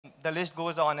the list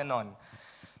goes on and on.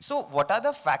 So what are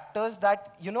the factors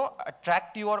that,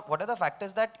 attract you, or what are the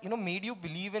factors that, made you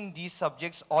believe in these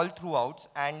subjects all throughout?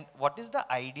 And what is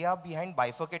the idea behind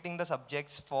bifurcating the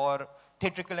subjects for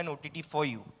theatrical and OTT for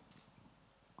you?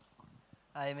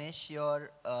 I Mesh,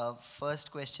 your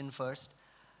first question first.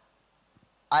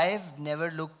 I've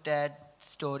never looked at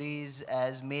stories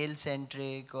as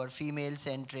male-centric or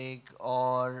female-centric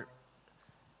or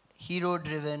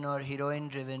hero-driven or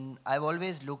heroine-driven. I've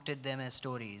always looked at them as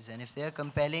stories, and if they're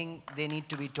compelling, they need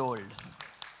to be told.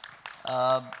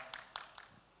 Uh,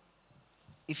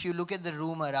 if you look at the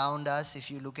room around us,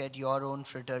 if you look at your own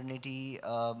fraternity,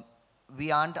 we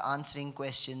aren't answering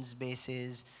questions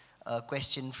basis a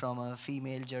question from a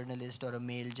female journalist or a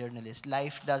male journalist.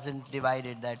 Life doesn't divide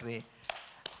it that way.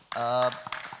 Uh,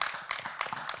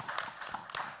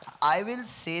 I will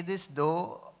say this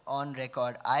though on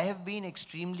record. I have been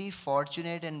extremely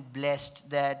fortunate and blessed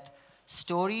that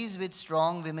stories with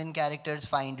strong women characters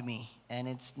find me, and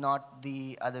it's not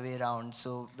the other way around.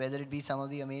 So whether it be some of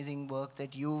the amazing work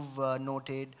that you've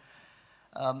noted,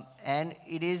 and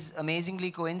it is amazingly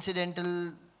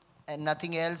coincidental and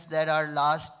nothing else that our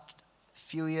last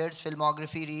few years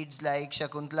filmography reads like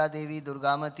Shakuntala Devi,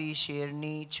 Durgamati,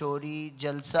 Sherni, Chori,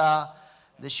 Jalsa.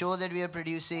 The show that we are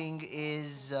producing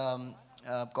is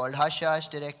called Hush Hush,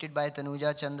 directed by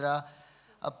Tanuja Chandra.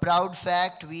 A proud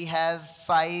fact, we have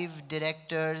 5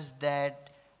 directors that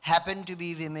happen to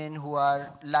be women who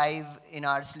are live in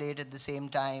our slate at the same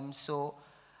time. So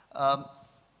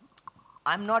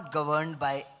I'm not governed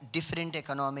by different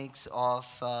economics of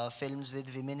films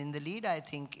with women in the lead. I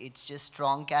think it's just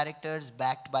strong characters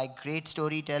backed by great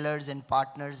storytellers and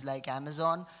partners like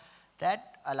Amazon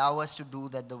that allow us to do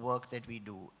the work that we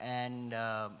do. And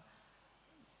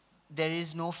there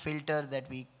is no filter that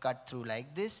we cut through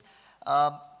like this.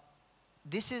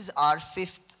 This is our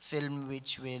 5th film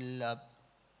which will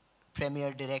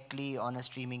premiere directly on a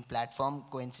streaming platform.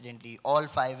 Coincidentally, all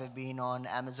 5 have been on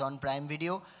Amazon Prime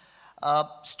Video.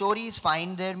 Stories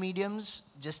find their mediums,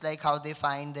 just like how they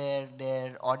find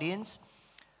their audience.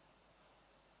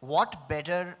 What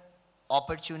better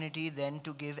opportunity than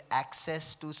to give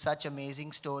access to such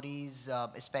amazing stories,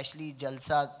 especially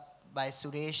Jalsa by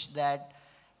Suresh, that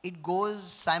it goes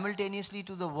simultaneously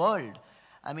to the world.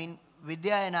 I mean,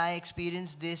 Vidya and I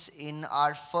experienced this in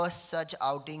our first such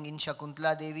outing in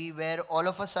Shakuntala Devi, where all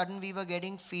of a sudden we were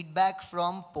getting feedback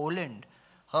from Poland.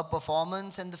 Her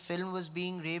performance and the film was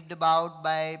being raved about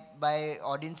by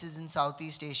audiences in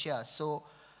Southeast Asia. So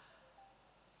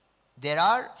there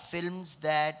are films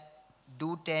that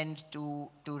do tend to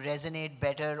resonate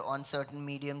better on certain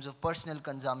mediums of personal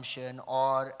consumption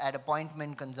or at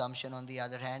appointment consumption on the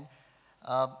other hand.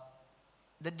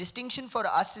 The distinction for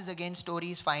us is, again,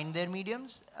 stories find their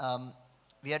mediums.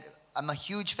 I'm a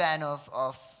huge fan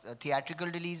of theatrical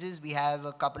releases. We have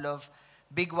a couple of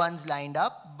big ones lined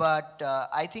up, but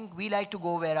I think we like to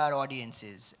go where our audience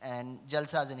is, and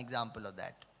Jalsa is an example of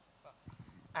that.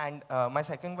 And my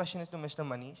second question is to Mr.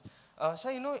 Manish. So,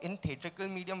 in theatrical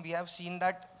medium, we have seen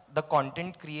that the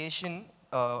content creation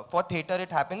for theater,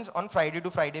 it happens on Friday to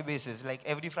Friday basis. Like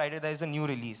every Friday, there is a new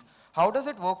release. How does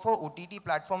it work for OTT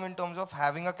platform in terms of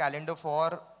having a calendar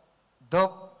for the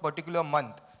particular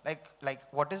month? Like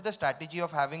what is the strategy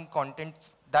of having content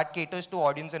that caters to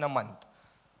audience in a month?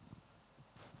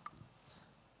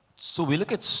 So we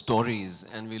look at stories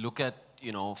and we look at,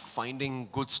 finding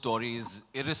good stories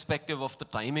irrespective of the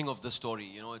timing of the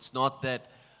story. It's not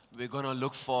that we're going to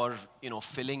look for,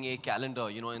 filling a calendar.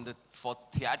 For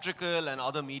theatrical and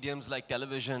other mediums like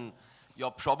television, you're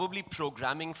probably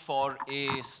programming for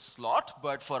a slot,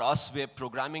 but for us, we're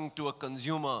programming to a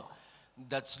consumer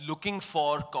that's looking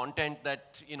for content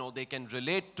that, they can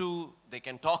relate to, they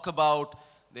can talk about,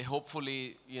 they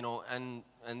hopefully, and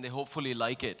they hopefully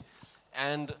like it.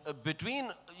 And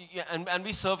and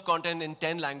we serve content in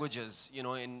 10 languages,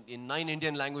 in 9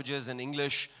 Indian languages and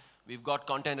English. We've got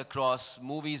content across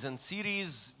movies and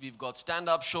series. We've got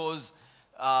stand-up shows.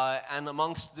 And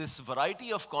amongst this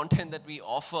variety of content that we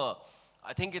offer,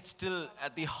 I think it's still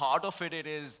at the heart of it, it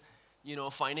is,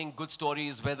 finding good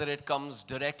stories, whether it comes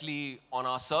directly on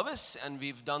our service. And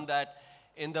we've done that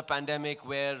in the pandemic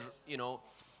where,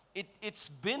 it's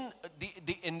been,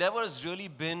 the endeavor has really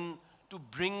been to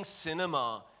bring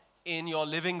cinema in your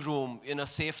living room in a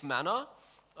safe manner.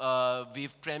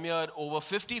 We've premiered over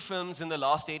 50 films in the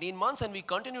last 18 months, and we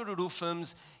continue to do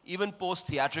films even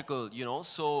post-theatrical,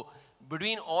 So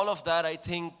between all of that, I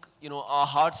think, our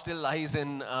heart still lies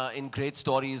in great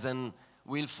stories, and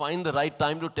we'll find the right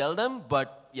time to tell them.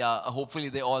 But yeah, hopefully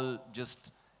they're all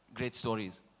just great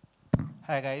stories.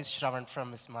 Hi guys, Shravan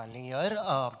from Ismaili here.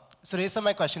 So Reza,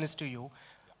 my question is to you.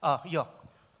 Here,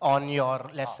 on your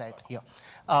left side, here.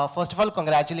 First of all,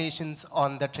 congratulations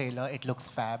on the trailer. It looks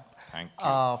fab. Thank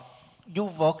you. You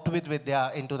worked with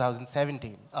Vidya in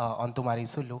 2017 on Tumhari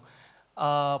Sulu.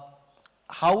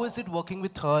 How is it working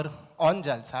with her on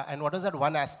Jalsa? And what was that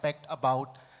one aspect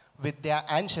about Vidya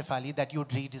and Shefali that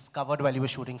you'd rediscovered while you were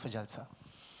shooting for Jalsa?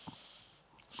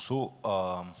 So,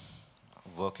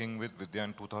 working with Vidya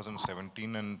in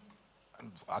 2017 and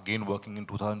again working in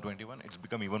 2021, it's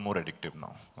become even more addictive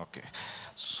now. Okay,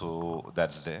 so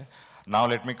that's there. Now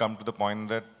let me come to the point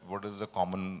that what is the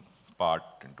common part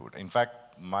into it. In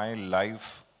fact, my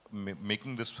life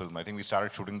making this film, I think we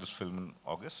started shooting this film in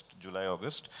August, July,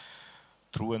 August.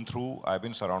 Through and through, I've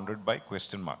been surrounded by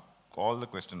question mark, all the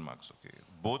question marks, okay.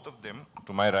 Both of them,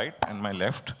 to my right and my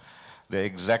left, they're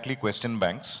exactly question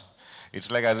banks. It's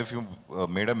like as if you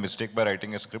made a mistake by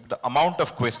writing a script, the amount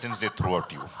of questions they throw at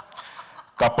you.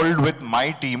 Coupled with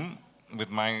my team, with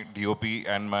my DOP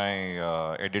and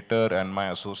my editor and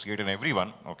my associate and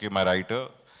everyone, okay, my writer.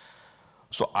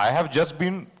 So I have just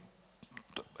been,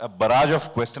 a barrage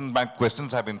of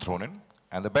questions have been thrown in.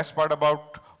 And the best part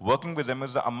about working with them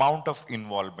is the amount of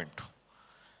involvement.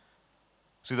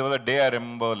 See, there was a day I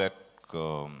remember, like,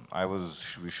 I was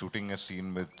shooting a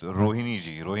scene with Rohini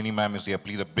ji. Rohini ma'am is here.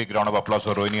 Please, a big round of applause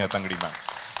for Rohini Hatangadi ma'am.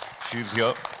 She's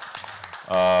here.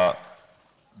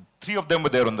 Three of them were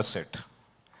there on the set.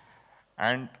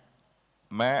 And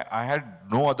I had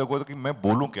no other goal.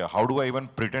 How do I even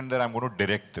pretend that I'm going to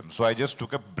direct them? So I just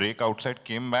took a break outside,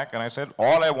 came back, and I said,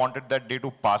 all I wanted that day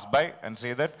to pass by and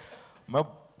say that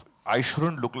I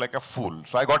shouldn't look like a fool.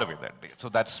 So I got away that day. So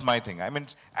that's my thing. I mean,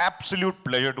 it's absolute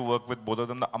pleasure to work with both of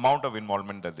them, the amount of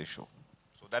involvement that they show.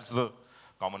 So that's the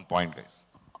common point, guys.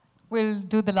 We'll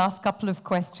do the last couple of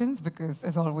questions because,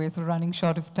 as always, we're running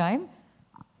short of time.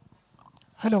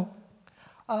 Hello.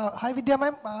 Hi Vidya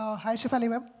ma'am. Hi Shefali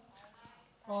ma'am.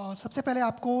 सबसे पहले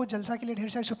आपको जलसा के लिए ढेर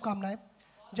सारी शुभकामनाएं.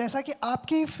 जैसा कि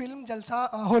आपकी फिल्म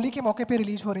जलसा होली के मौके पे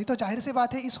रिलीज हो रही, तो जाहिर सी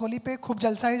बात है इस होली पे खूब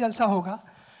जलसा ही जलसा होगा.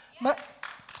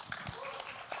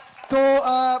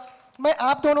 मैं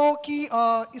आप दोनों की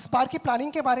इस बार की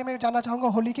प्लानिंग के बारे में जानना चाहूँगा.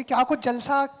 होली के क्या कुछ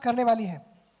जलसा करने वाली हैं?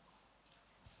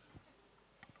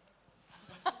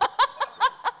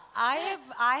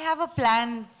 I have a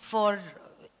plan for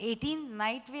 18th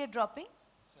night we are dropping.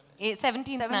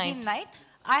 17th night.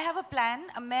 I have a plan.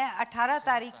 मैं 18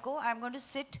 तारीख को I'm going to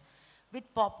sit with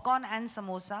popcorn and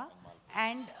samosa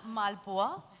and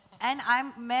malpua and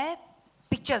मैं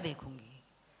picture देखूंगी.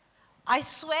 I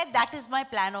swear that is my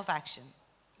plan of action.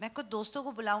 मैं कुछ दोस्तों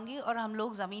को बुलाऊंगी और हम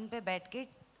लोग जमीन पे बैठ के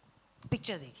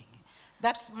picture देखेंगे.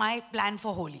 That's my plan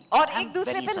for Holi. और एक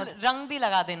दूसरे पे रंग भी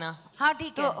लगा देना. हाँ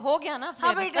ठीक है. तो हो गया ना?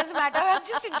 हाँ but it doesn't matter. I'm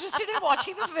just interested in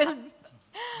watching the film.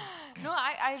 No,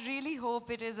 I really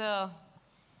hope it is a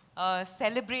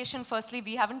celebration. Firstly,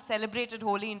 we haven't celebrated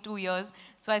Holi in 2 years.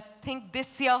 So I think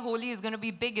this year Holi is going to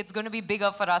be big. It's going to be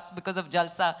bigger for us because of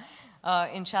Jalsa,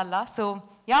 inshallah. So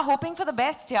yeah, hoping for the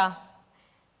best, yeah.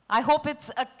 I hope it's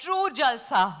a true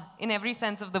Jalsa in every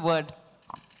sense of the word.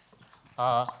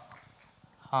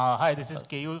 Hi, this is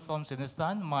Keyul from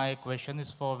Sinistan. My question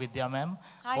is for Vidya ma'am.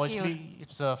 Hi, Firstly, Keyul.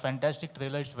 it's a fantastic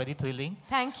trailer. It's very thrilling.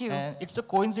 Thank you. And it's a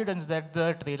coincidence that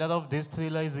the trailer of this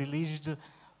thriller is released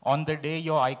on the day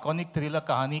your iconic thriller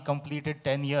Kahani completed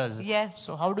 10 years. Yes.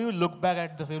 So how do you look back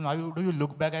at the film? How do you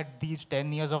look back at these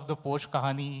 10 years of the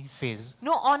post-Kahani phase?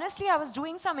 No, honestly, I was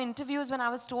doing some interviews when I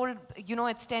was told, you know,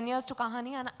 it's 10 years to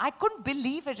Kahani, and I couldn't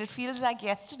believe it. It feels like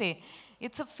yesterday.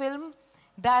 It's a film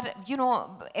that, you know,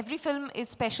 every film is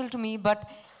special to me, but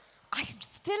I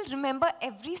still remember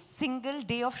every single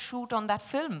day of shoot on that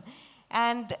film.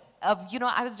 And, you know,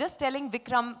 I was just telling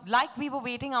Vikram, like we were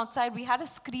waiting outside, we had a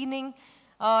screening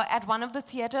at one of the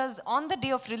theaters on the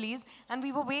day of release, and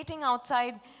we were waiting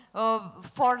outside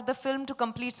for the film to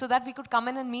complete so that we could come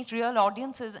in and meet real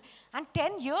audiences. And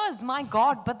 10 years, my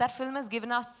God, but that film has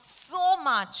given us so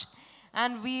much,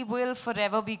 and we will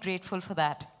forever be grateful for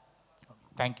that.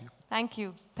 Thank you. Thank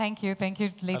you. Thank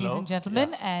you, ladies and gentlemen.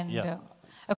 Yeah. And Yeah.